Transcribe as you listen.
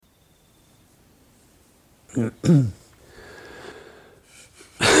Okay,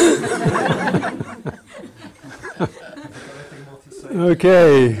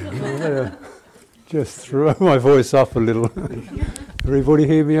 I'm gonna just throw my voice up a little. Everybody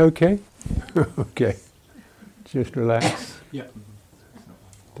hear me okay? Okay, just relax. Yeah.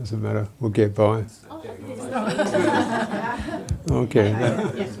 Doesn't matter, we'll get by. Okay,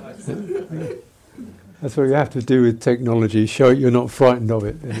 that's what you have to do with technology, show it you're not frightened of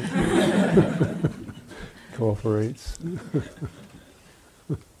it, then it cooperates.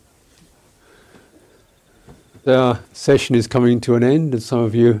 Our session is coming to an end, and some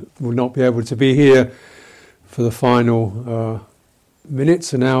of you will not be able to be here for the final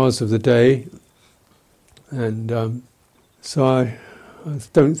minutes and hours of the day. And so I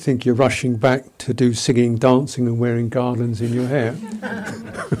don't think you're rushing back to do singing, dancing and wearing garlands in your hair.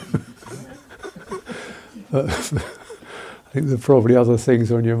 But I think there are probably other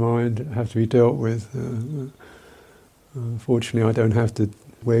things on your mind that have to be dealt with. Unfortunately, I don't have to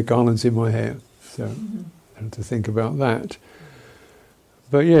wear garlands in my hair, so I have to think about that.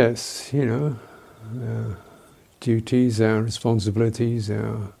 But yes, you know, our duties, our responsibilities,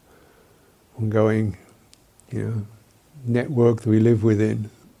 our ongoing, you know, network that we live within.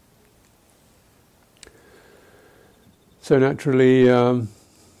 So naturally, I'm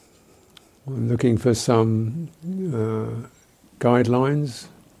looking for some guidelines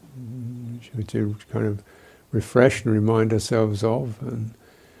to kind of refresh and remind ourselves of. And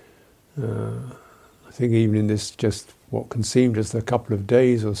I think even in this just what can seem just a couple of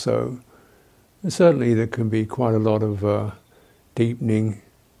days or so, certainly there can be quite a lot of deepening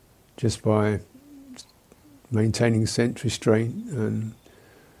just by maintaining sense restraint and,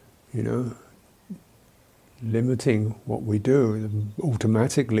 you know, limiting what we do,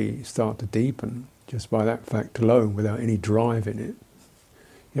 automatically start to deepen just by that fact alone without any drive in it.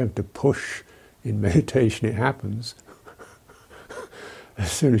 You have to push in meditation, it happens. As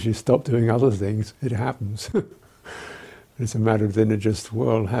soon as you stop doing other things, it happens. It's a matter of then just,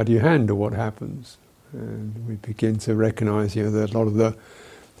 well, how do you handle what happens? And we begin to recognize, you know, that a lot of the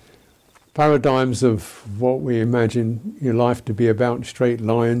paradigms of what we imagine your life to be about, straight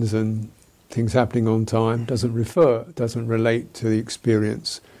lines and things happening on time, doesn't relate to the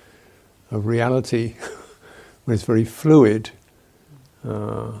experience of reality, when it's very fluid,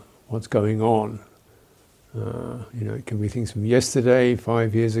 what's going on. You know, it can be things from yesterday,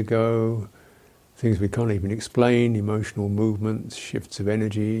 5 years ago, things we can't even explain, emotional movements, shifts of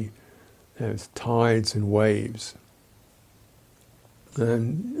energy, there's tides and waves.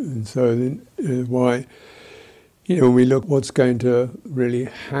 And so then, why, you know, when we look what's going to really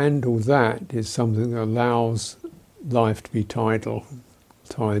handle that is something that allows life to be tidal,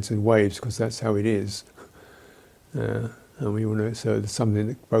 tides and waves, because that's how it is. And we want to, so there's something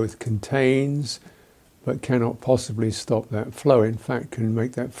that both contains but cannot possibly stop that flow. In fact, can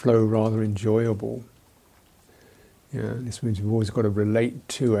make that flow rather enjoyable. Yeah, this means we've always got to relate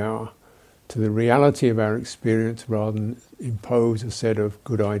to the reality of our experience rather than impose a set of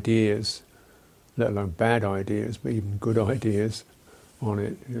good ideas, let alone bad ideas, but even good ideas on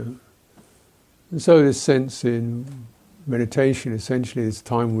it. You know? And so this sense in meditation, essentially, is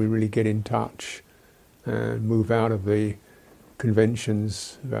time we really get in touch and move out of the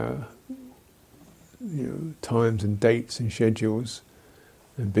conventions of our, you know, times and dates and schedules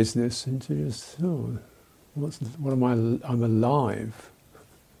and business, into just, I'm alive.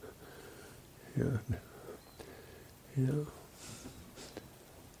 Yeah. You know,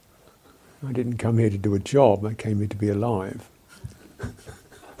 I didn't come here to do a job, I came here to be alive.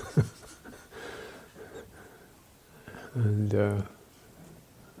 And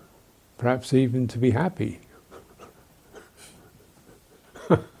perhaps even to be happy.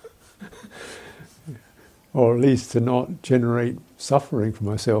 Or at least to not generate suffering for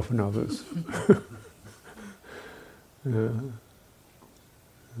myself and others.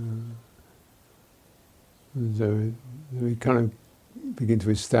 So we kind of begin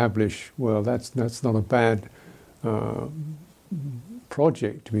to establish, well, that's not a bad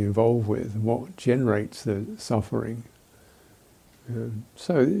project to be involved with, and what generates the suffering.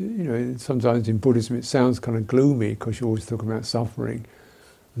 So, you know, sometimes in Buddhism it sounds kind of gloomy because you're always talking about suffering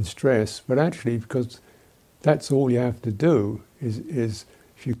and stress, but actually, because that's all you have to do is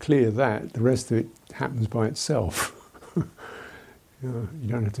if you clear that, the rest of it happens by itself. You know, you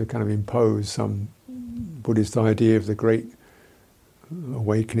don't have to kind of impose some Buddhist idea of the great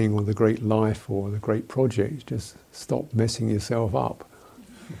awakening or the great life or the great project. Just stop messing yourself up.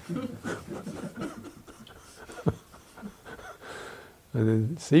 And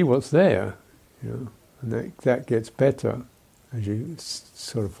then see what's there, you know, and that gets better as you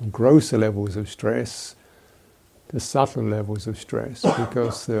sort of from grosser levels of stress the subtle levels of stress,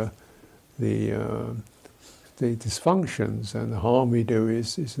 because the dysfunctions and the harm we do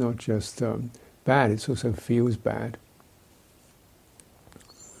is not just bad, it also feels bad.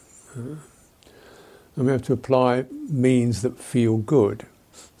 And we have to apply means that feel good.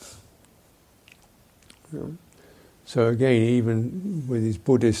 So again, even with these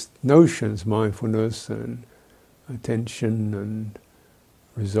Buddhist notions, mindfulness and attention and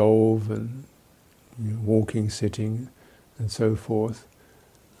resolve and walking, sitting, and so forth,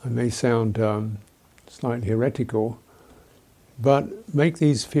 it may sound slightly heretical, but make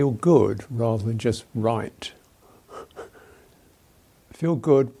these feel good rather than just right. Feel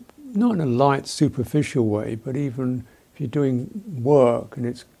good, not in a light, superficial way, but even if you're doing work and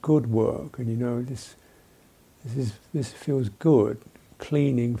it's good work, and you know this feels good.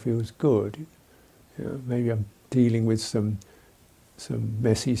 Cleaning feels good. Maybe I'm dealing with some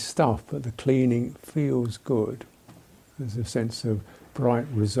messy stuff, but the cleaning feels good. There's a sense of bright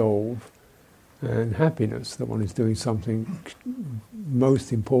resolve and happiness that one is doing something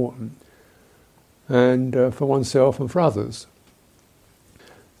most important, and for oneself and for others.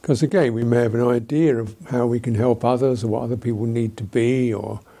 Because again, we may have an idea of how we can help others, or what other people need to be,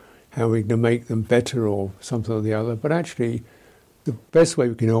 or how we can make them better, or something or the other. But actually, the best way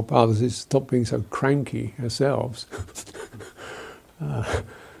we can help others is stop being so cranky ourselves.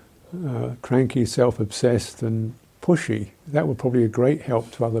 Cranky, self-obsessed and pushy. That would probably be a great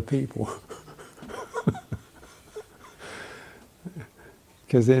help to other people.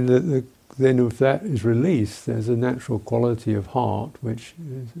 Because then if that is released, there's a natural quality of heart, which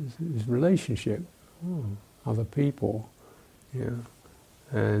is relationship, other people,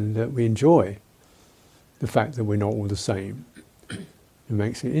 and we enjoy the fact that we're not all the same. It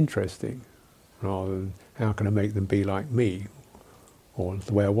makes it interesting, rather than how can I make them be like me, or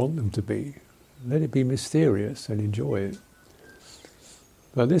the way I want them to be. Let it be mysterious and enjoy it.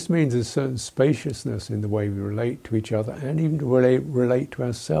 But this means a certain spaciousness in the way we relate to each other, and even to relate to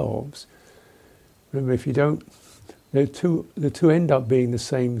ourselves. Remember, if you don't, the two end up being the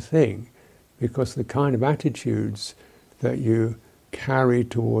same thing, because the kind of attitudes that you carry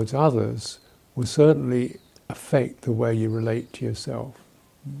towards others will certainly affect the way you relate to yourself.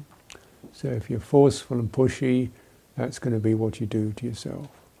 So if you're forceful and pushy, that's going to be what you do to yourself.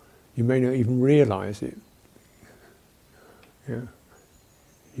 You may not even realize it.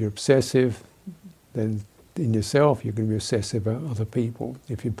 You're obsessive, then in yourself you're going to be obsessive about other people.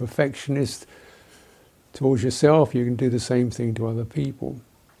 If you're perfectionist towards yourself, you can do the same thing to other people.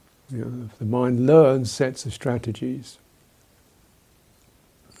 If the mind learns sets of strategies.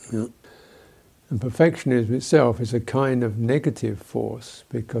 And perfectionism itself is a kind of negative force,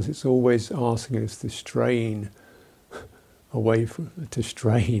 because it's always asking us to strain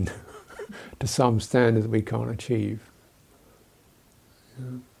to some standard that we can't achieve.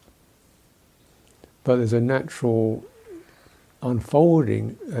 But there's a natural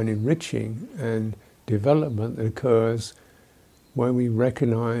unfolding and enriching and development that occurs when we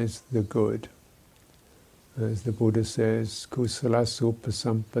recognize the good. As the Buddha says, kusalasu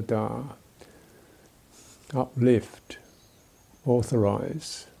pasampada, uplift,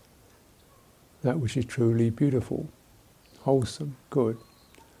 authorize that which is truly beautiful, wholesome, good.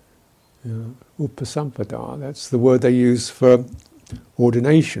 Upasampada, that's the word they use for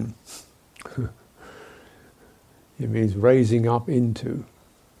ordination. It means raising up into.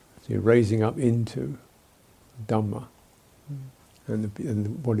 So you're raising up into Dhamma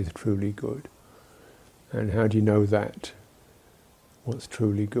and what is truly good. And how do you know that? What's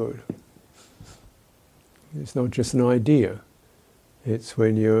truly good? It's not just an idea. It's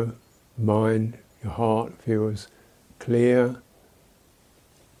when your mind, your heart feels clear,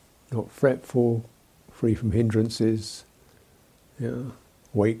 not fretful, free from hindrances,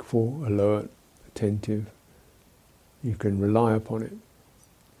 wakeful, alert, attentive. You can rely upon it.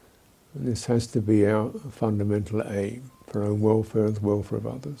 And this has to be our fundamental aim for our own welfare and the welfare of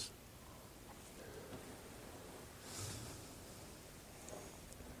others.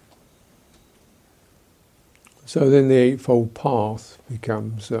 So then the Eightfold Path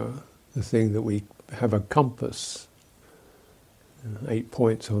becomes the thing that we have a compass, 8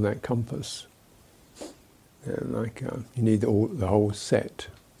 points on that compass. And you need the whole set.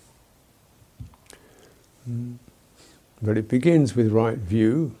 But it begins with right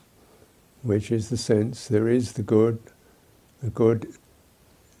view, which is the sense there is the good. You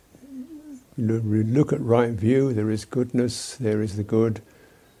look at right view, there is goodness, there is the good,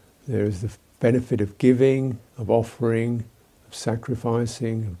 there is the benefit of giving, of offering, of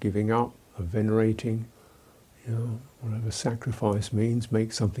sacrificing, of giving up, of venerating. Whatever sacrifice means,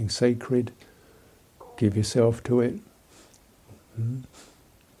 make something sacred, give yourself to it.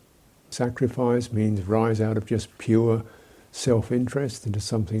 Sacrifice means rise out of just pure self-interest into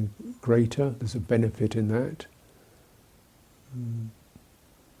something greater. There's a benefit in that. And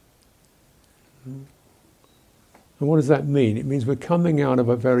what does that mean? It means we're coming out of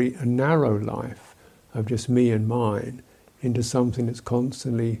a very narrow life of just me and mine into something that's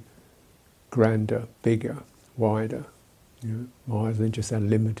constantly grander, bigger, wider, wider than just our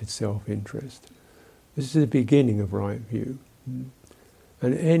limited self-interest. This is the beginning of right view.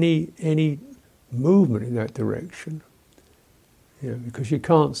 And any movement in that direction, because you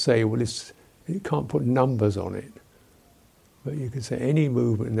can't say, well, you can't put numbers on it, but you can say any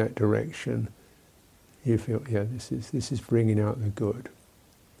movement in that direction, you feel, this is bringing out the good.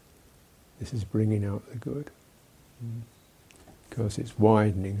 This is bringing out the good. Because it's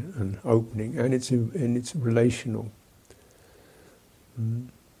widening and opening, and it's relational.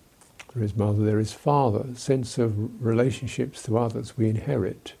 There is mother, there is father. Sense of relationships to others we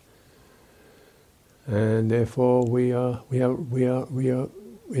inherit, and therefore we are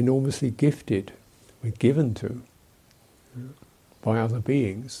enormously gifted. We're given to by other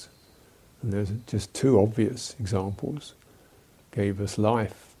beings, and there's just two obvious examples. Gave us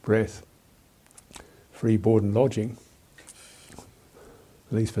life, breath, free board and lodging,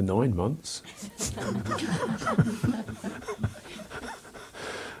 at least for 9 months.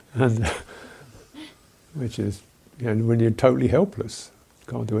 And which is, when you're totally helpless,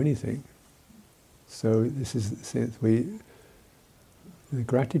 can't do anything. So this is the sense the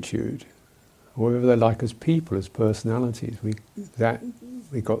gratitude, whatever they're like as people, as personalities, we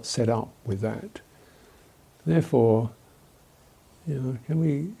got set up with that. Therefore,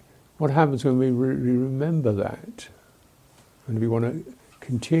 what happens when we remember that, and we want to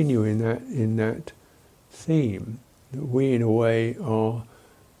continue in that theme, that we in a way are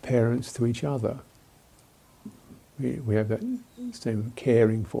parents to each other. We have that same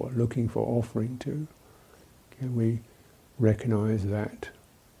caring for, looking for, offering to. Can we recognize that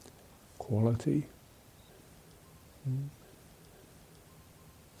quality?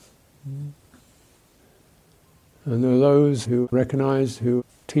 And there are those who recognize, who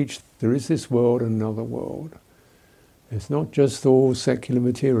teach there is this world and another world. It's not just all secular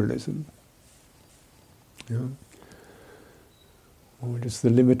materialism. Or just the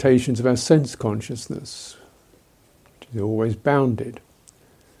limitations of our sense consciousness, which is always bounded.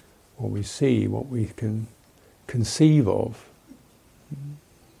 What we see, what we can conceive of.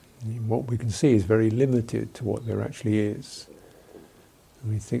 What we can see is very limited to what there actually is.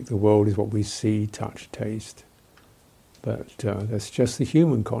 And we think the world is what we see, touch, taste. But that's just the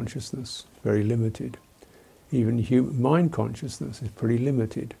human consciousness, very limited. Even human mind consciousness is pretty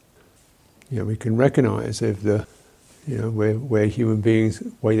limited. We can recognize if where human beings,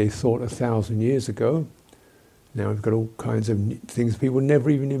 the way they thought 1,000 years ago, now we've got all kinds of things people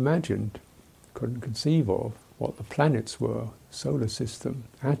never even imagined, couldn't conceive of, what the planets were, solar system,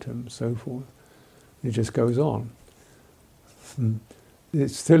 atoms, so forth. It just goes on.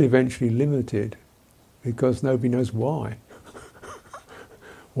 It's still eventually limited because nobody knows why.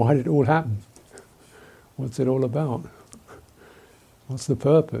 Why did it all happen? What's it all about? What's the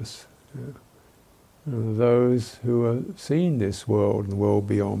purpose? Those who are seeing this world and the world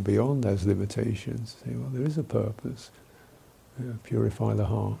beyond those limitations say, well, there is a purpose. Purify the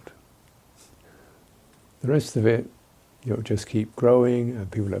heart. The rest of it, just keep growing,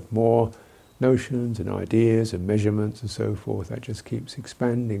 and people have more notions and ideas and measurements and so forth. That just keeps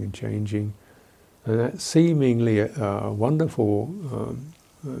expanding and changing. And that seemingly wonderful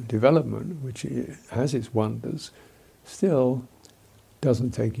development, which has its wonders, still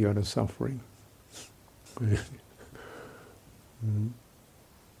doesn't take you out of suffering.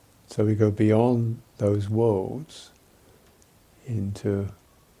 So we go beyond those worlds into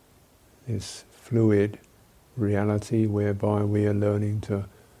this fluid reality whereby we are learning to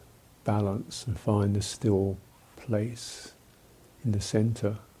balance and find the still place in the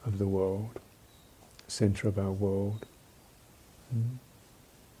center of the world, center of our world.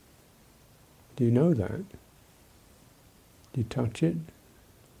 Do you know that? Do you touch it?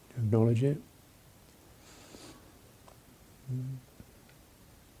 Do you acknowledge it?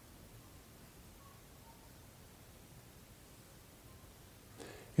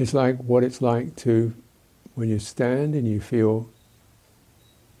 It's like what it's like to, when you stand and you feel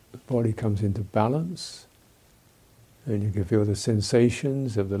the body comes into balance, and you can feel the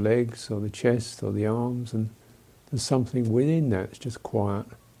sensations of the legs or the chest or the arms, and there's something within that that's just quiet,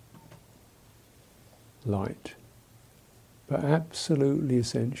 light, but absolutely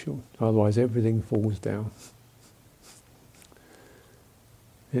essential, otherwise everything falls down.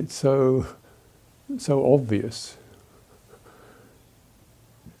 It's so so obvious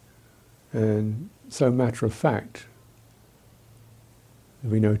and so matter of fact.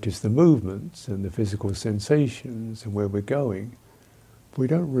 We notice the movements and the physical sensations and where we're going. We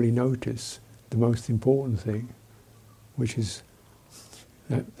don't really notice the most important thing, which is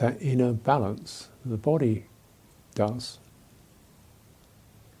that inner balance the body does.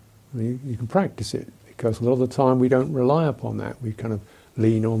 You can practice it, because a lot of the time we don't rely upon that. We kind of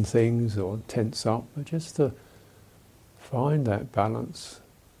lean on things or tense up, but just to find that balance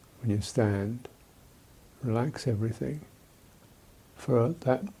when you stand, relax everything for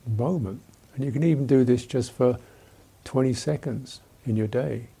that moment. And you can even do this just for 20 seconds in your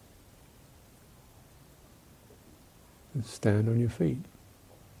day. And stand on your feet.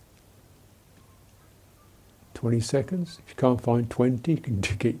 20 seconds. If you can't find 20, you can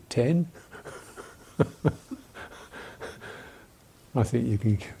get 10. I think you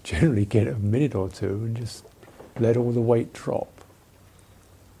can generally get a minute or two and just let all the weight drop.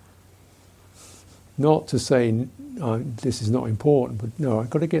 Not to say this is not important, but no, I've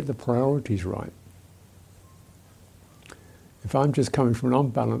got to get the priorities right. If I'm just coming from an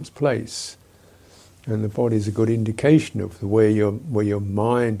unbalanced place, and the body is a good indication of where your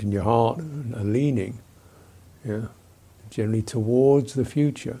mind and your heart are leaning, yeah, generally towards the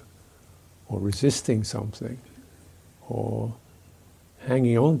future, or resisting something, or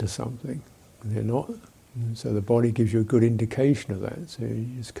hanging on to something. They're not. So the body gives you a good indication of that. So you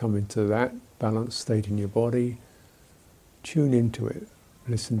just come into that balanced state in your body, tune into it,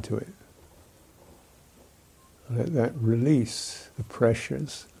 listen to it. Let that release the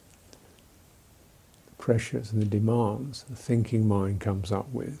pressures and the demands the thinking mind comes up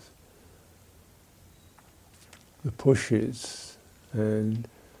with, the pushes and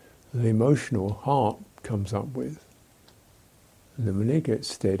the emotional heart comes up with. And then when they get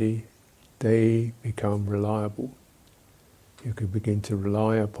steady, they become reliable. You can begin to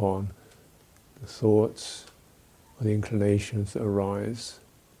rely upon the thoughts or the inclinations that arise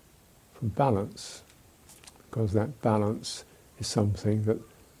from balance, because that balance is something that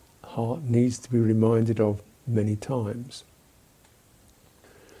the heart needs to be reminded of many times.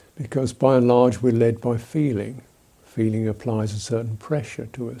 Because by and large we're led by feeling. Feeling applies a certain pressure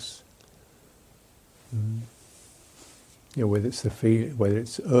to us. Whether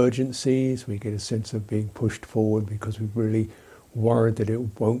it's urgencies, we get a sense of being pushed forward because we're really worried that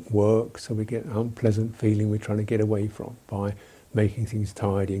it won't work, so we get an unpleasant feeling we're trying to get away from by making things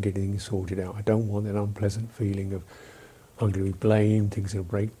tidy and getting things sorted out. I don't want that unpleasant feeling of I'm going to be blamed, things are going to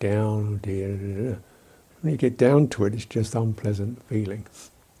break down, oh dear. When you get down to it, it's just unpleasant feeling.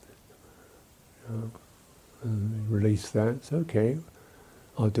 And release that. It's okay.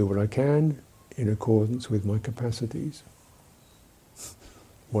 I'll do what I can in accordance with my capacities.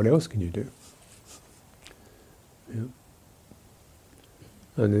 What else can you do? Yeah.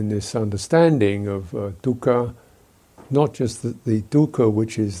 And in this understanding of dukkha, not just the dukkha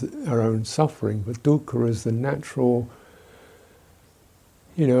which is our own suffering, but dukkha as the natural,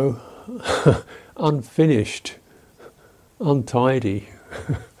 unfinished, untidy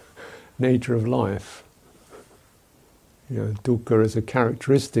nature of life. Dukkha is a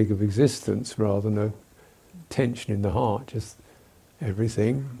characteristic of existence rather than a tension in the heart. Just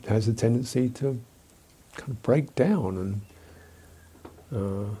everything has a tendency to kind of break down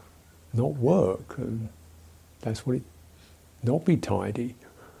and not work, and that's what it. Not be tidy.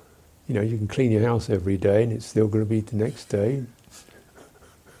 You can clean your house every day, and it's still going to be the next day.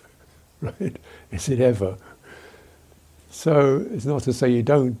 Right? Is it ever? So it's not to say you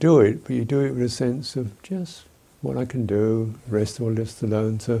don't do it, but you do it with a sense of just what I can do. The rest will just to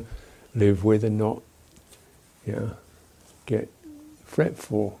learn to live with and not, get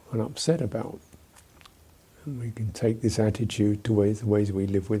fretful and upset about. And we can take this attitude to the ways we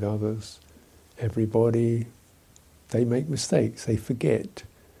live with others. Everybody, they make mistakes, they forget,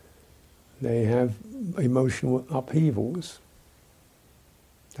 they have emotional upheavals.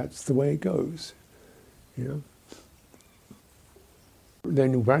 That's the way it goes,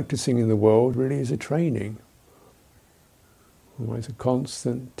 Then practicing in the world really is a training. It's a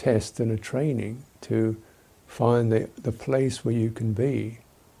constant test and a training to find the place where you can be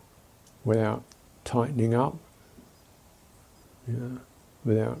without tightening up,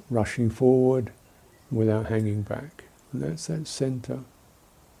 without rushing forward, without hanging back. And that's that center.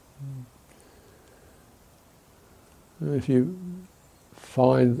 And if you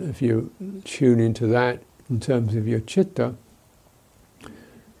tune into that in terms of your citta,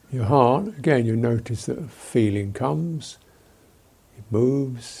 your heart, again you notice that a feeling comes, it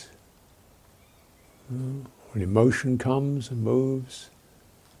moves, an emotion comes and moves.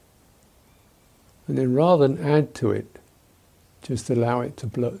 And then rather than add to it, just allow it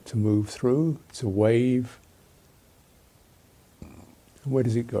to move through. It's a wave. And where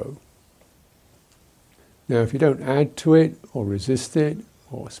does it go? Now, if you don't add to it, or resist it,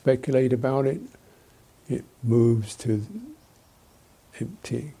 or speculate about it, it moves to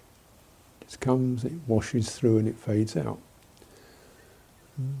empty. It just comes, it washes through, and it fades out.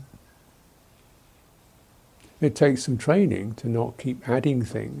 It takes some training to not keep adding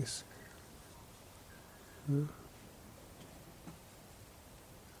things.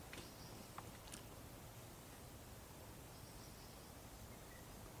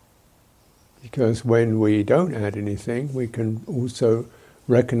 Because when we don't add anything, we can also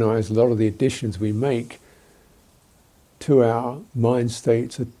recognize a lot of the additions we make to our mind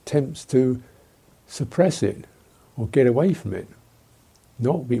states attempts to suppress it or get away from it,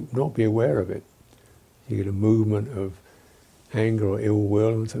 not be aware of it. You get a movement of anger or ill will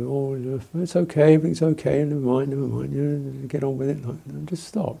and say, oh, it's okay, never mind, get on with it. No, just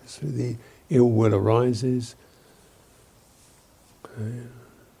stop. So the ill will arises,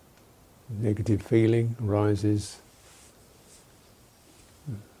 negative feeling arises,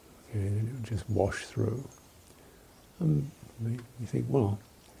 and it will just wash through. You think, well,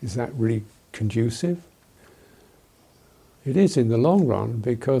 is that really conducive? It is in the long run,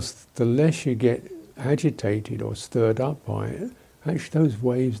 because the less you get agitated or stirred up by it, actually those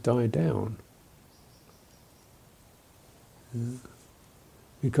waves die down.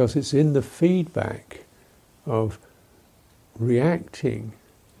 Because it's in the feedback of reacting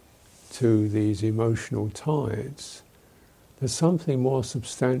to these emotional tides that something more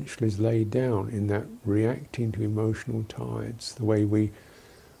substantial is laid down in that reacting to emotional tides, the way we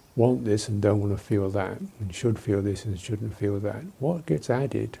want this and don't want to feel that, and should feel this and shouldn't feel that. What gets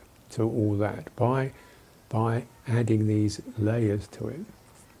added to all that by adding these layers to it?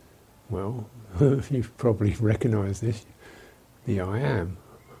 Well, you've probably recognized this, the I am.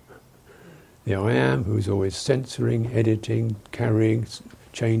 The I am, who's always censoring, editing, carrying,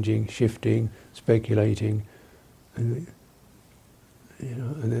 changing, shifting, speculating, and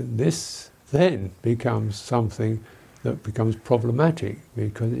and then this then becomes something that becomes problematic,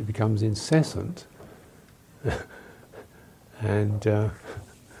 because it becomes incessant and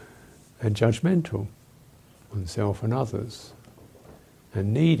judgmental on self and others,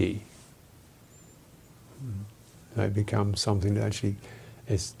 and needy. So it becomes something that actually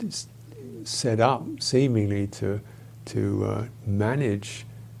is set up seemingly to manage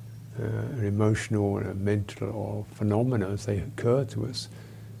an emotional or a mental or phenomena as they occur to us,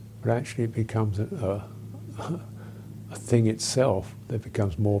 but actually it becomes a thing itself that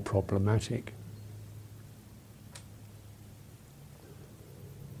becomes more problematic.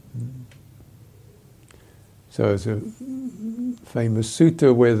 So there's a famous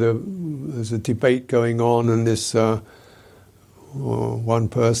sutta where there's a debate going on, and this one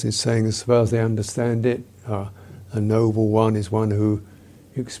person is saying, as far as they understand it, a noble one is one who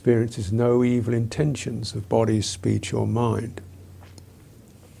experiences no evil intentions of body, speech or mind.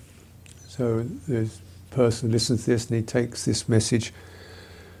 So this person listens to this and he takes this message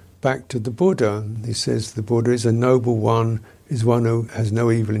back to the Buddha. He says the Buddha is a noble one, is one who has no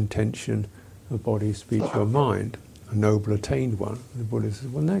evil intention of body, speech or mind, a noble attained one. The Buddha says,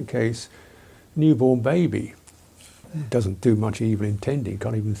 well, in that case, newborn baby doesn't do much evil intending,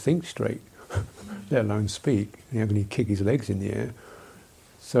 can't even think straight, let alone speak, and he can kick his legs in the air.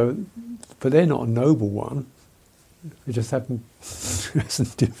 So, but they're not a noble one. They just hasn't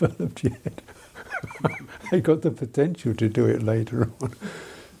developed yet. They've got the potential to do it later on.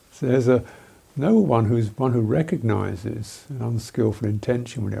 So there's a noble one who's one who recognises an unskillful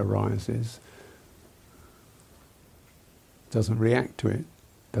intention when it arises, doesn't react to it,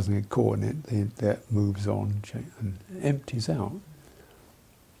 doesn't get caught in it, that moves on and empties out.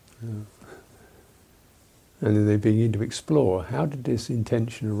 And then they begin to explore, how did this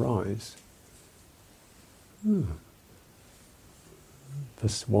intention arise?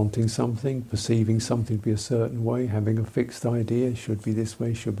 Just wanting something, perceiving something to be a certain way, having a fixed idea, should be this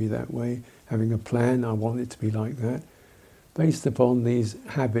way, should be that way, having a plan, I want it to be like that, based upon these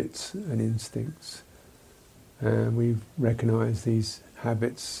habits and instincts. And we recognise these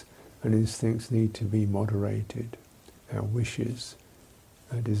habits and instincts need to be moderated. Our wishes,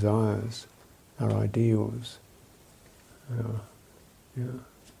 our desires, our ideals.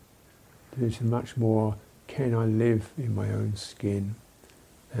 There's much more, can I live in my own skin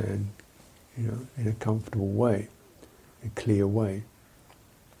and in a comfortable way, a clear way.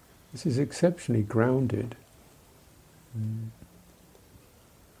 This is exceptionally grounded and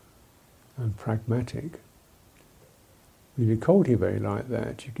pragmatic. When you cultivate like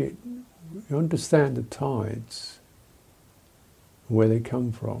that, you get you understand the tides, where they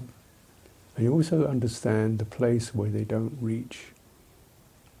come from, and you also understand the place where they don't reach,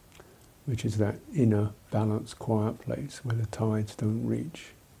 which is that inner, balanced, quiet place where the tides don't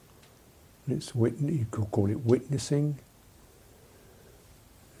reach. And it's you could call it witnessing.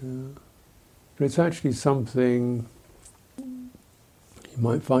 But it's actually something, you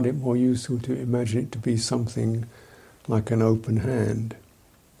might find it more useful to imagine it to be something like an open hand,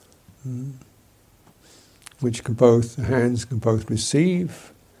 which hands can both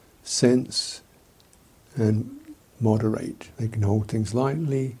receive, sense, and moderate. They can hold things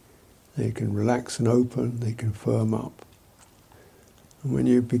lightly, they can relax and open, they can firm up. And when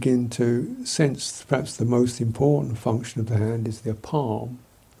you begin to sense, perhaps the most important function of the hand is the palm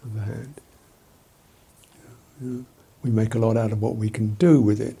of the hand. We make a lot out of what we can do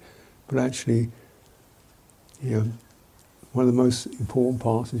with it, but actually, one of the most important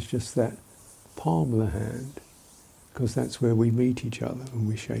parts is just that palm of the hand, because that's where we meet each other when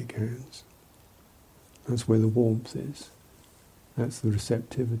we shake hands. That's where the warmth is. That's the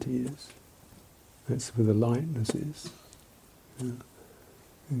receptivity is. That's where the lightness is. And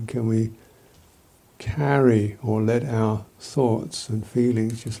can we carry or let our thoughts and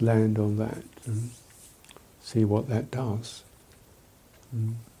feelings just land on that and see what that does?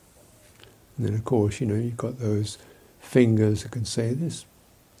 And then of course, you've got those fingers that can say this,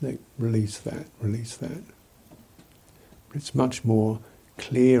 release that, release that. It's much more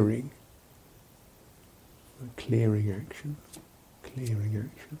clearing action.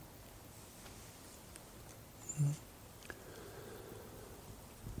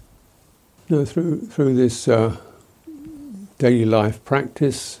 Now, through this daily life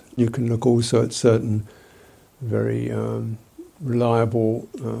practice, you can look also at certain very reliable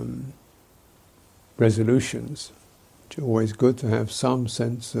resolutions, which are always good to have some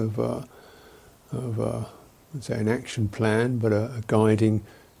sense of let's say, an action plan, but a guiding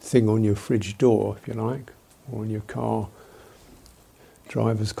thing on your fridge door, if you like, or on your car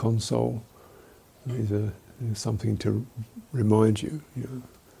driver's console. There's something to remind you.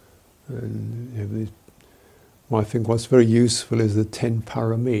 And I think what's very useful is the 10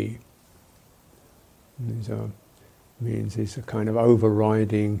 parami. These are kind of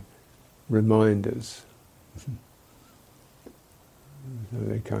overriding reminders. So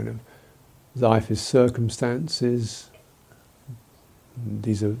they kind of, life is circumstances.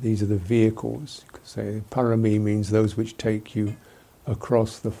 These are the vehicles. You could say parami means those which take you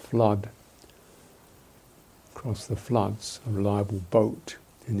across the floods, a reliable boat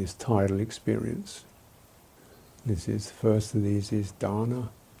in this tidal experience. The first of these is dana,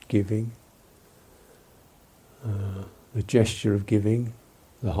 giving, the gesture of giving,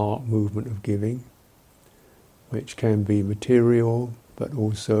 the heart movement of giving, which can be material, but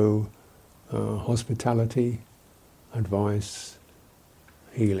also hospitality, advice,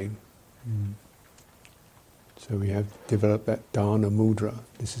 healing. So we have developed that dana mudra.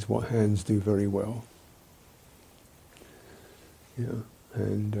 This is what hands do very well.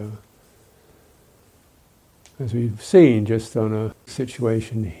 And as we've seen just on a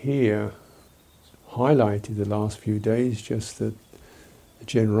situation here, highlighted the last few days, just the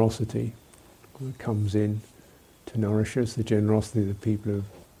generosity that comes in to nourish us, the generosity of the people who've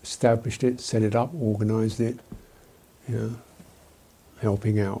established it, set it up, organised it,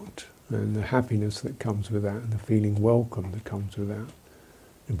 helping out, and the happiness that comes with that, and the feeling welcome that comes with that.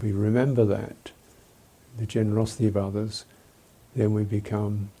 If we remember that, the generosity of others, then we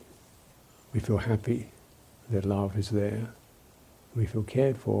feel happy, their love is there, we feel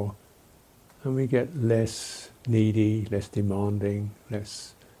cared for, and we get less needy, less demanding,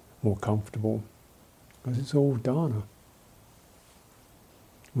 more comfortable, because it's all dana.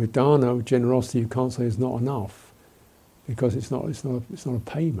 With dana, with generosity, you can't say it's not enough, because it's not a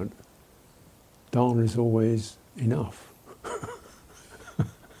payment. Dana is always enough.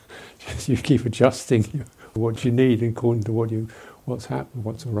 You keep adjusting what you need according to what's happening,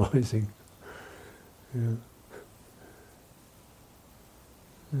 what's arising. And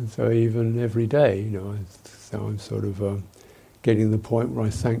so even every day, so I'm sort of getting to the point where I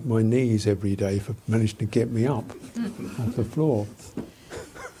thank my knees every day for managing to get me up off the floor.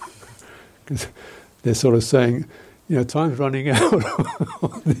 Because they're sort of saying, time's running out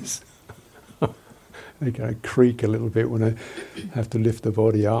on this. They kind of creak a little bit when I have to lift the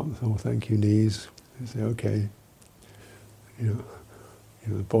body up. Oh, thank you, knees. I say, okay. The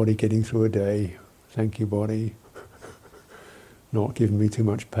body getting through a day. Thank you, body. Not giving me too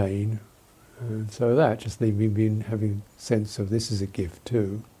much pain. And so that just leaves me being having a sense of this is a gift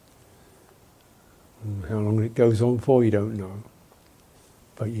too. And how long it goes on for, you don't know.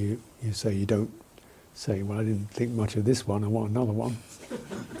 but you say, you don't say, well, I didn't think much of this one, I want another one.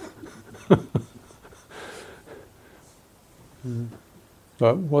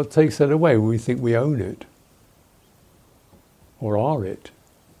 But what takes that away when we think we own it or are it,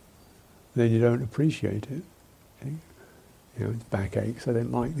 then you don't appreciate it. Okay? You know, it's backaches, I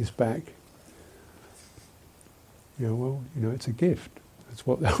don't like this back. You know, well, you know, it's a gift. That's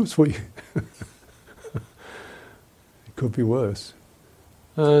what you it could be worse.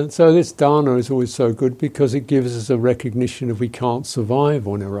 And so this dana is always so good because it gives us a recognition of we can't survive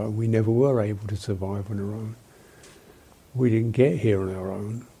on our own. We never were able to survive on our own. We didn't get here on our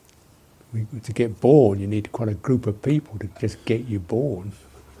own. To get born, you need quite a group of people to just get you born,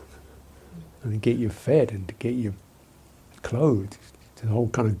 and to get you fed, and to get you clothed. It's a whole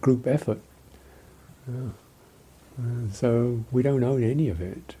kind of group effort. So we don't own any of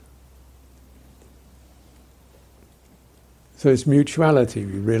it. So it's mutuality.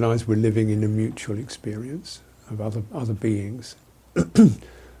 We realise we're living in a mutual experience of other beings.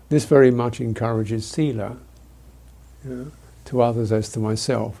 This very much encourages sila. You know, to others as to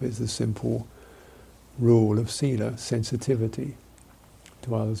myself is the simple rule of sila, sensitivity.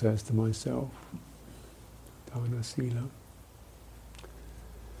 To others as to myself, dana sila.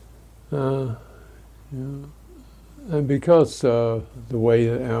 And because the way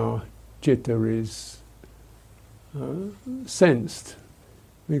that our citta is sensed,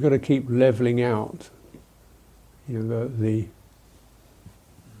 we've got to keep levelling out, you know, the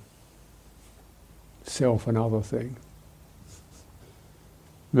self and other thing.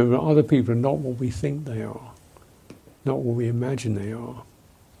 Remember, other people are not what we think they are, not what we imagine they are.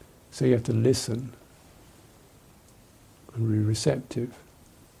 So you have to listen and be receptive.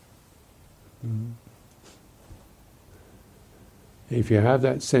 If you have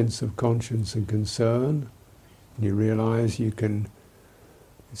that sense of conscience and concern, and you realise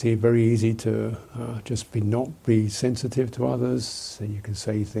it's very easy to just not be sensitive to others, so you can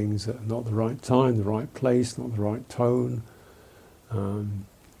say things at not the right time, the right place, not the right tone,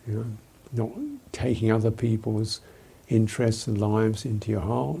 you know, not taking other people's interests and lives into your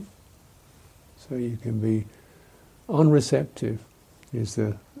heart. So you can be unreceptive, is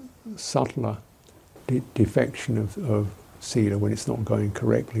the subtler defection of sila when it's not going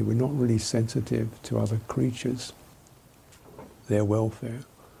correctly. We're not really sensitive to other creatures, their welfare.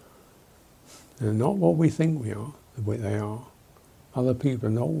 They're not what we think we are, the way they are. Other people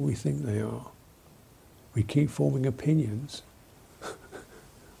are not what we think they are. We keep forming opinions,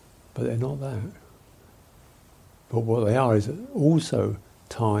 but they're not that. But what they are is also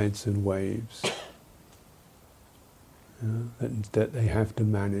tides and waves, you know, that they have to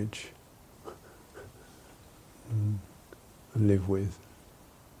manage and live with.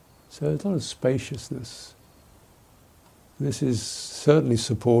 So there's a lot of spaciousness. This is certainly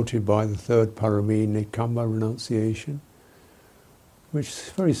supported by the third parami, nekkhamma, renunciation, which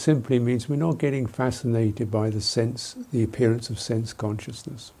very simply means we're not getting fascinated by the appearance of sense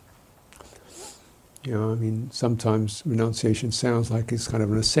consciousness. You know, I mean, sometimes renunciation sounds like it's kind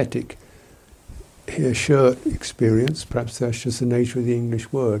of an ascetic shirt experience. Perhaps that's just the nature of the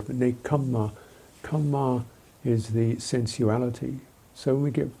English word. But kamma is the sensuality. So when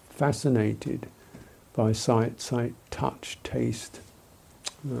we get fascinated by sight, touch, taste,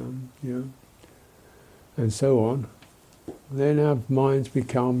 you know, and so on, then our minds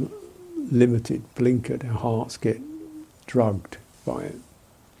become limited, blinkered. Our hearts get drugged by it,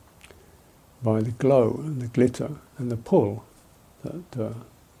 by the glow and the glitter and the pull that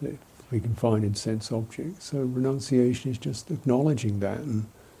we can find in sense objects. So renunciation is just acknowledging that, and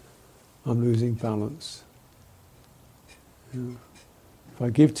I'm losing balance. You know, if I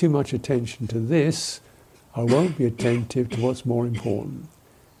give too much attention to this, I won't be attentive to what's more important.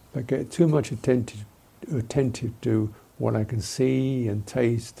 If I get too much attentive to what I can see and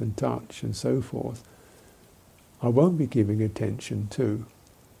taste and touch and so forth, I won't be giving attention to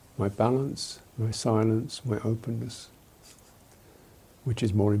my balance, my silence, my openness, which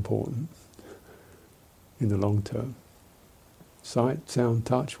is more important in the long term. Sight, sound,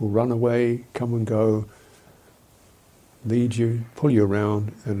 touch will run away, come and go, lead you, pull you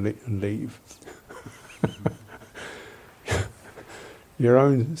around and leave. Your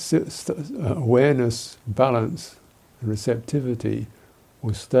own awareness, balance and receptivity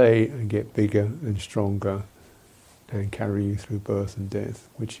will stay and get bigger and stronger and carry you through birth and death,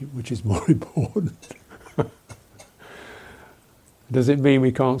 which is more important. Does it mean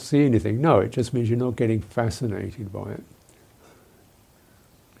we can't see anything? No, it just means you're not getting fascinated by it.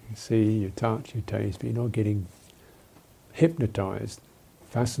 You see, you touch, you taste, but you're not getting hypnotized,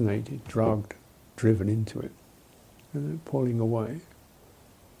 fascinated, drugged, driven into it, and then pulling away.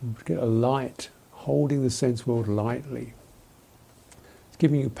 Get a light, holding the sense world lightly. It's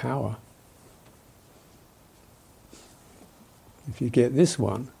giving you power. If you get this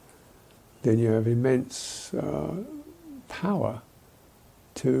one, then you have immense power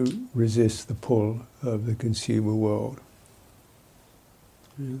to resist the pull of the consumer world.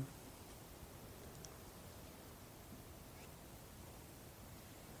 Yeah.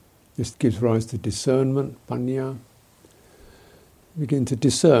 This gives rise to discernment, panya. Begin to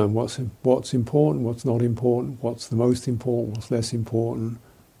discern what's important, what's not important, what's the most important, what's less important,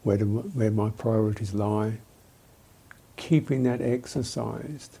 where my priorities lie. Keeping that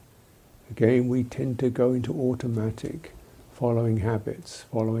exercised. Again, we tend to go into automatic, following habits,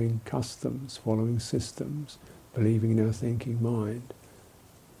 following customs, following systems, believing in our thinking mind.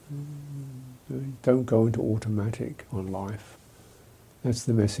 Don't go into automatic on life. That's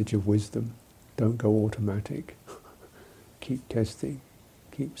the message of wisdom. Don't go automatic. Keep testing,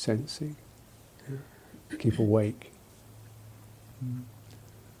 keep sensing, keep awake.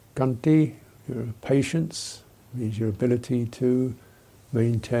 Ganti, your patience, means your ability to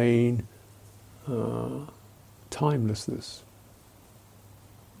maintain timelessness.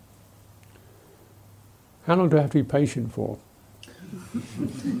 How long do I have to be patient for?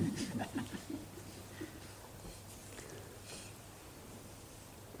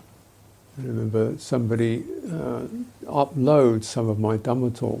 I remember somebody uploads some of my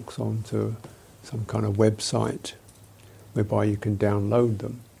Dhamma talks onto some kind of website whereby you can download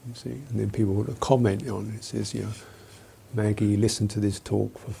them, you see, and then people would comment on it. It says, Maggie listened to this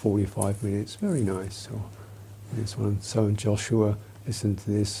talk for 45 minutes, very nice. Or this one, so and Joshua listened to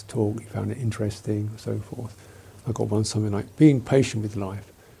this talk, he found it interesting, and so forth. I got one something like, being patient with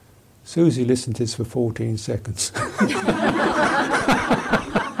life. Susie listened to this for 14 seconds.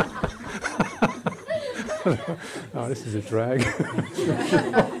 Oh, this is a drag.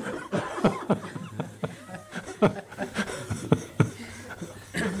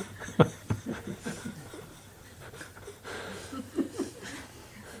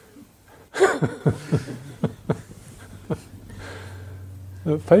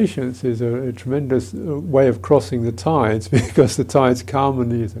 Patience is a tremendous way of crossing the tides, because the tides come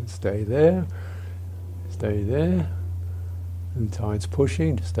and you say, stay there, and the tide's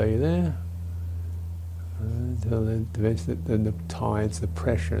pushing to stay there. Until then the tides, the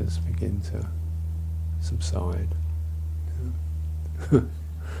pressures begin to subside.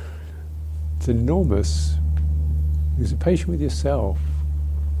 It's enormous. Because you're patient with yourself,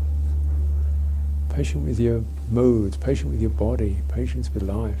 patient with your moods, patient with your body, patience with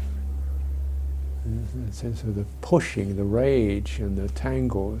life. There's a sense of the pushing, the rage and the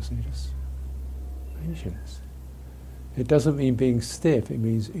tangles, and just patience. It doesn't mean being stiff, it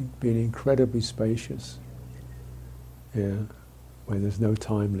means being incredibly spacious. Where there's no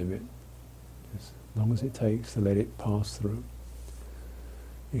time limit. As long as it takes to let it pass through.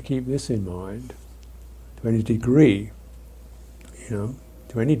 You keep this in mind to any degree,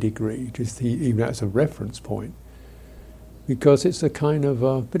 just even as a reference point, because it's a kind of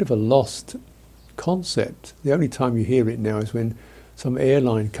a bit of a lost concept. The only time you hear it now is when some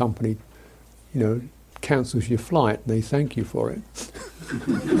airline company, cancels your flight and they thank you for it.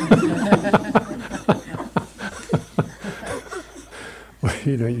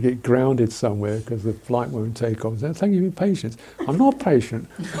 You get grounded somewhere because the flight won't take off. So, thank you for your patience. I'm not patient.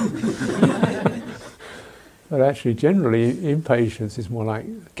 But actually, generally, impatience is more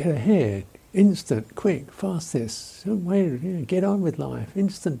like, get ahead, instant, quick, fast this, wait, get on with life,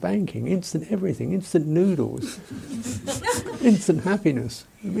 instant banking, instant everything, instant noodles, instant happiness,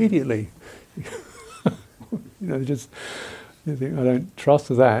 immediately. Just, you think, I don't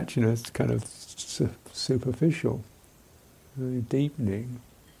trust that, it's kind of superficial. Really deepening.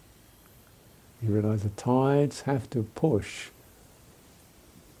 You realise the tides have to push.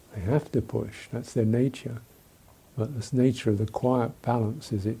 They have to push. That's their nature. But the nature of the quiet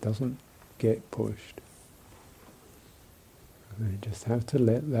balance is it doesn't get pushed. And you just have to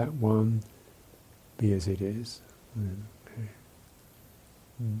let that one be as it is. Okay.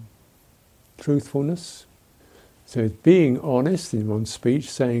 Truthfulness. So it's being honest in one's speech,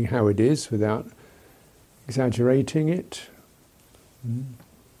 saying how it is without exaggerating it.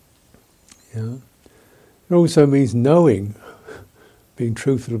 It also means knowing, being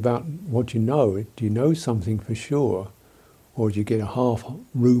truthful about what you know. Do you know something for sure, or do you get a half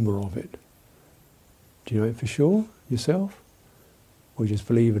rumour of it? Do you know it for sure yourself, or you just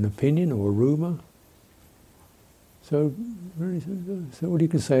believe an opinion or a rumour? So all you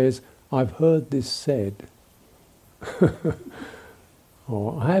can say is, I've heard this said,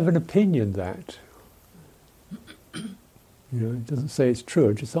 or I have an opinion that. It doesn't say it's true.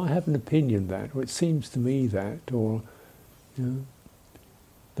 It just, I have an opinion that, or it seems to me that, or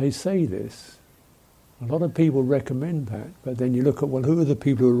they say this. A lot of people recommend that, but then you look at, well, who are the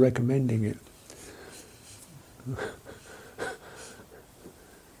people who are recommending it?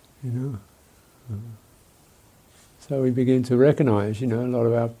 So we begin to recognize, a lot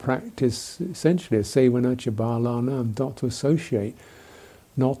of our practice essentially is sevanacca balanam, not to associate,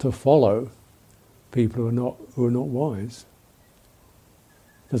 not to follow people who are not wise.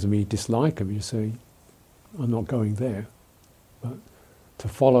 Doesn't mean you dislike them, you say, I'm not going there. But to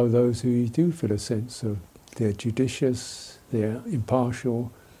follow those who you do feel a sense of they're judicious, they're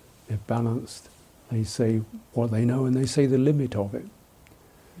impartial, they're balanced, they say what they know and they say the limit of it.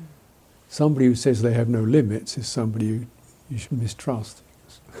 Somebody who says they have no limits is somebody who you should mistrust.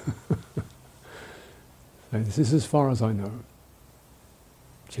 This is as far as I know.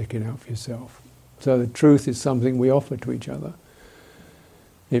 Check it out for yourself. So the truth is something we offer to each other.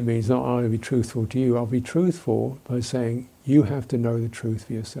 It means not I'll be truthful to you, I'll be truthful by saying you have to know the truth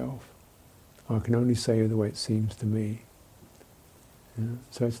for yourself. I can only say it the way it seems to me.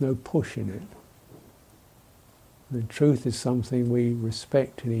 So it's no push in it. The truth is something we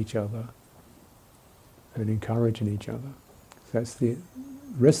respect in each other and encourage in each other. That's the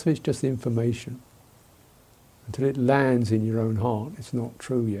rest of it's just information. Until it lands in your own heart, it's not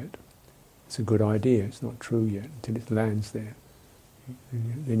true yet. It's a good idea, it's not true yet until it lands there.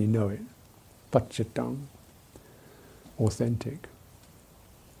 Then you know it. Pachatang, authentic.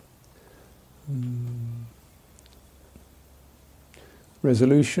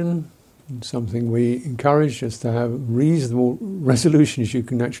 Resolution, something we encourage just to have reasonable resolutions you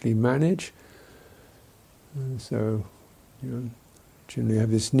can actually manage. So, generally have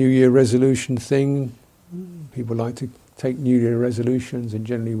this New Year resolution thing. People like to take New Year resolutions, and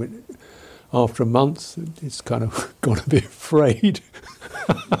generally after a month, it's kind of got a bit frayed.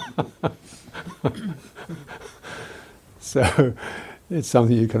 So it's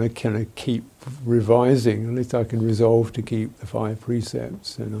something you kind of keep revising. At least I can resolve to keep the 5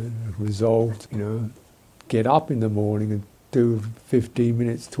 precepts, and I resolved, get up in the morning and do 15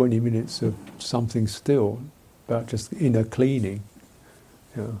 minutes, 20 minutes of something still, about just inner cleaning.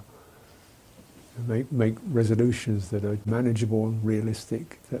 Make resolutions that are manageable and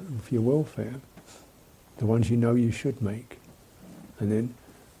realistic for your welfare. The ones you know you should make. And then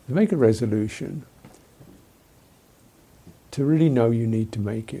to make a resolution, to really know you need to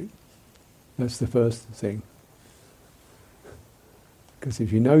make it. That's the first thing. Because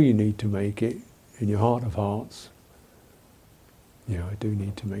if you know you need to make it, in your heart of hearts, I do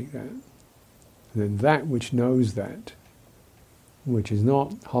need to make that. And then that which knows that, which is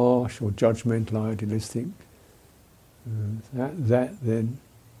not harsh or judgmental, idealistic, that then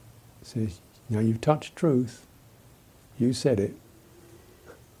says, now you've touched truth, you said it,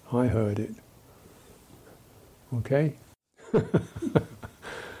 I heard it, okay?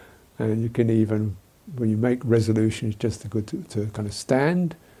 And you can even, when you make resolutions, just to kind of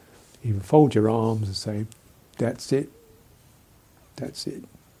stand, even fold your arms and say, that's it, that's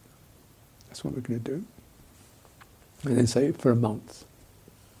what we're going to do. And then say it for a month,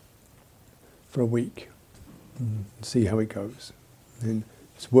 for a week, and see how it goes. And if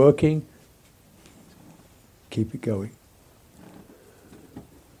it's working, keep it going.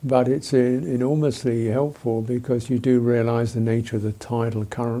 But it's enormously helpful because you do realize the nature of the tidal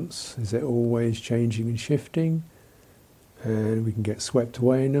currents is they're always changing and shifting, and we can get swept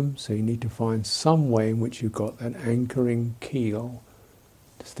away in them. So you need to find some way in which you've got that anchoring keel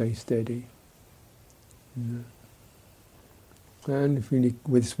to stay steady. And if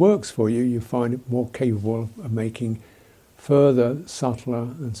this works for you, you find it more capable of making further, subtler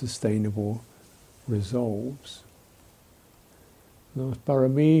and sustainable resolves. Now,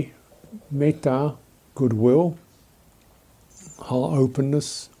 parami, metta, goodwill, heart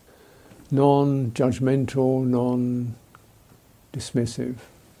openness, non-judgmental, non-dismissive,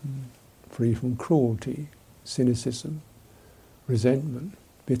 free from cruelty, cynicism, resentment,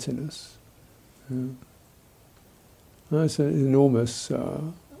 bitterness. That's an enormous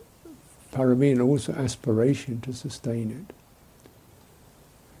parami and also aspiration to sustain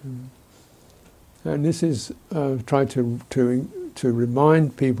it. And this is try to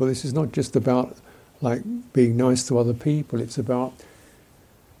remind people. This is not just about like being nice to other people. It's about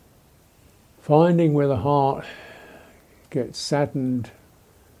finding where the heart gets saddened,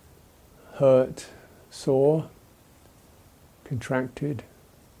 hurt, sore, contracted,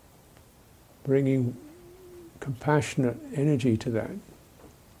 bringing compassionate energy to that.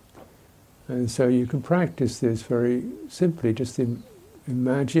 And so you can practice this very simply. Just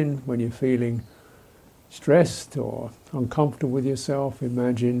imagine when you're feeling stressed or uncomfortable with yourself,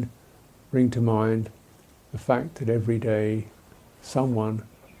 bring to mind the fact that every day someone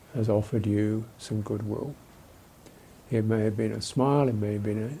has offered you some goodwill. It may have been a smile, it may have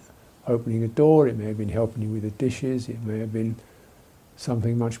been opening a door, it may have been helping you with the dishes, it may have been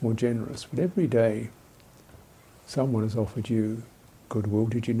something much more generous. But every day someone has offered you goodwill.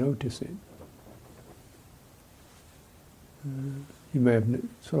 Did you notice it? You may have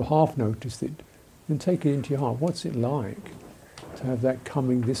sort of half noticed it. Then take it into your heart. What's it like to have that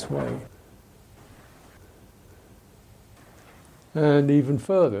coming this way? And even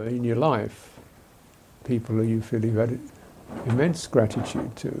further in your life, people who you feel you've had immense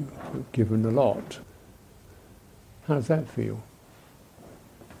gratitude to, who've given a lot. How does that feel?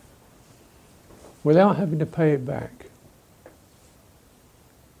 Without having to pay it back.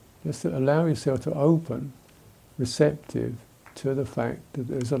 Just to allow yourself to open, receptive to the fact that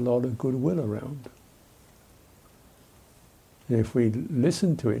there's a lot of goodwill around. And if we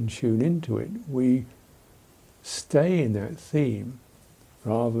listen to it and tune into it, we stay in that theme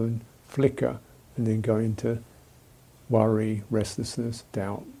rather than flicker and then go into worry, restlessness,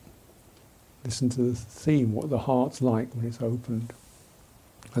 doubt. Listen to the theme, what the heart's like when it's opened.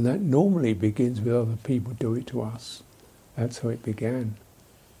 And that normally begins with other people do it to us. That's how it began.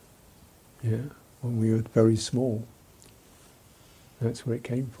 Yeah, when we were very small. That's where it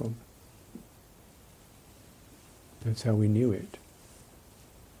came from. That's how we knew it.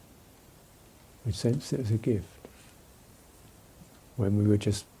 We sensed it as a gift. When we were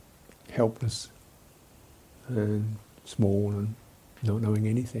just helpless and small and not knowing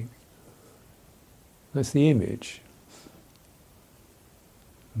anything. That's the image.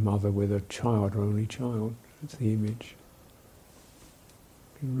 A mother with a child, or only child. That's the image.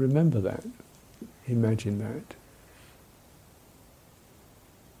 Remember that. Imagine that.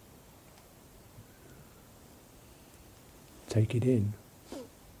 Take it in.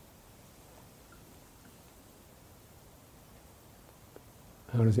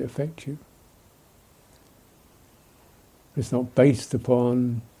 How does it affect you? It's not based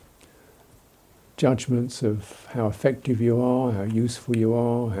upon judgments of how effective you are, how useful you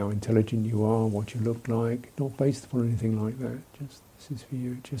are, how intelligent you are, what you look like. Not based upon anything like that. Just this is for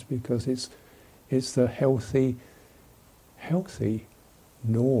you. Just because it's the healthy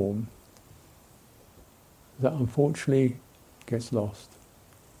norm that unfortunately gets lost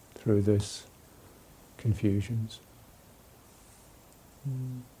through this confusions.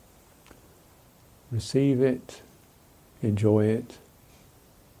 Receive it, enjoy it.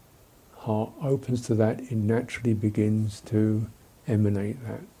 Heart opens to that, it naturally begins to emanate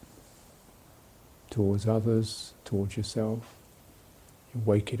that towards others, towards yourself. You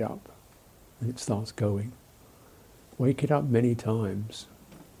wake it up and it starts going. Wake it up many times.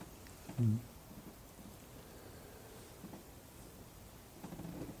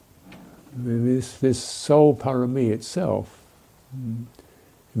 This soul parami itself,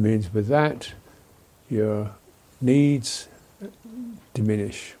 it means with that your needs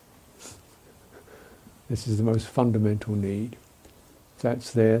diminish. This is the most fundamental need. If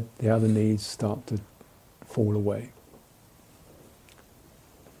that's there, the other needs start to fall away.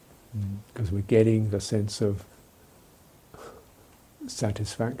 Because we're getting the sense of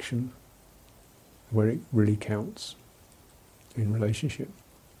satisfaction where it really counts in relationship.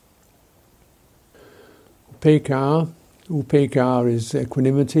 Upekkha is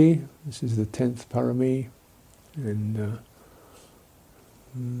equanimity. This is the 10th parami, and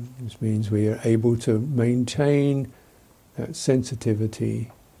this means we are able to maintain that sensitivity,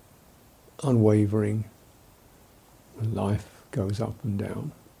 unwavering, when life goes up and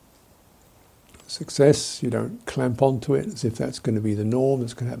down. Success, you don't clamp onto it as if that's going to be the norm,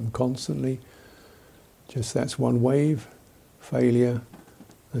 that's going to happen constantly. Just that's one wave. Failure,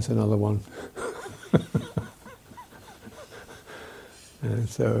 that's another one. And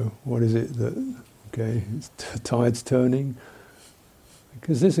so, what is it that, it's tide's turning?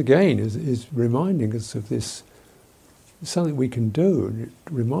 Because this again is reminding us of this, something we can do, and it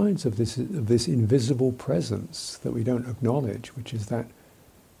reminds of this invisible presence that we don't acknowledge, which is that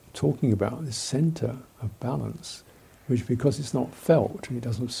talking about this centre of balance, which because it's not felt and it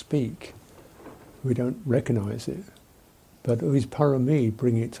doesn't speak, we don't recognise it. But these parami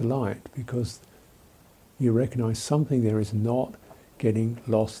bring it to light because you recognise something there is not getting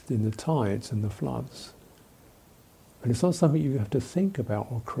lost in the tides and the floods. And it's not something you have to think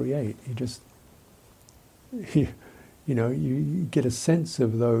about or create. You just, you get a sense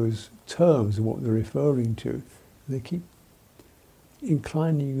of those terms and what they're referring to. They keep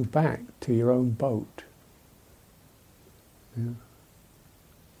inclining you back to your own boat. Yeah.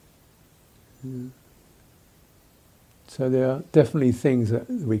 Yeah. So there are definitely things that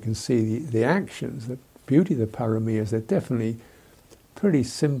we can see, the actions, the beauty of the parami is they're definitely pretty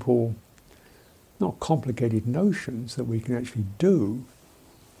simple, not complicated notions that we can actually do.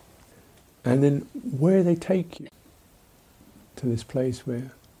 And then where they take you, to this place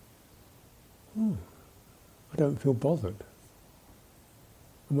where, I don't feel bothered.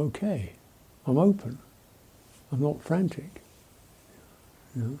 I'm okay. I'm open. I'm not frantic.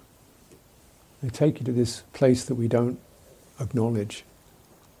 You know? They take you to this place that we don't acknowledge.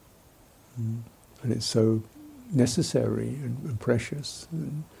 And it's so necessary and precious.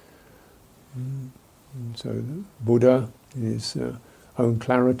 And so the Buddha, in his own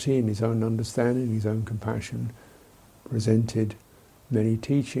clarity, in his own understanding, his own compassion, presented many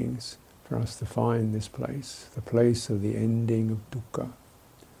teachings for us to find this place, the place of the ending of dukkha,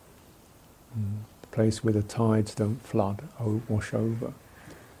 the place where the tides don't flood, wash over.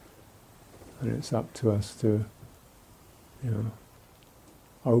 And it's up to us to,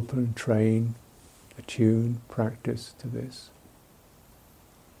 open, train, attune, practice to this.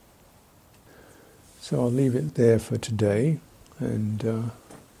 So I'll leave it there for today, and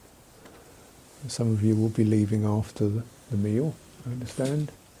some of you will be leaving after the meal, I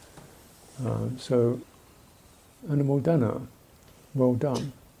understand. So, Anumodana, well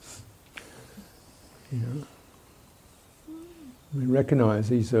done. We recognise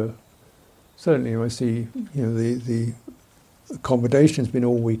these are, certainly I see, the accommodation's been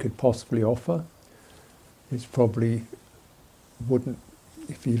all we could possibly offer. It's probably wouldn't,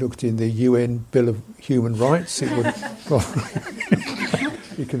 if you looked in the UN Bill of Human Rights, it would probably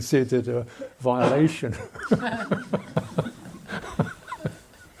be considered a violation.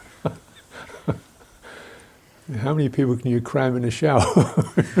 How many people can you cram in a shower?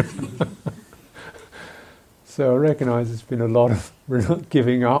 So I recognise there's been a lot of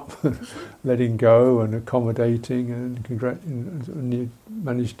giving up, letting go and accommodating, and you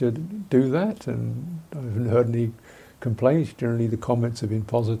managed to do that, and I haven't heard any complaints. Generally the comments have been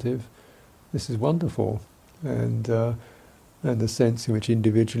positive. This is wonderful. And the sense in which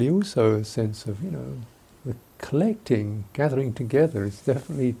individually also a sense of, the collecting, gathering together is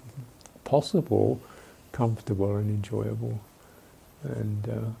definitely possible, comfortable and enjoyable.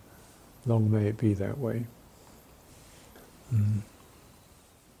 And long may it be that way.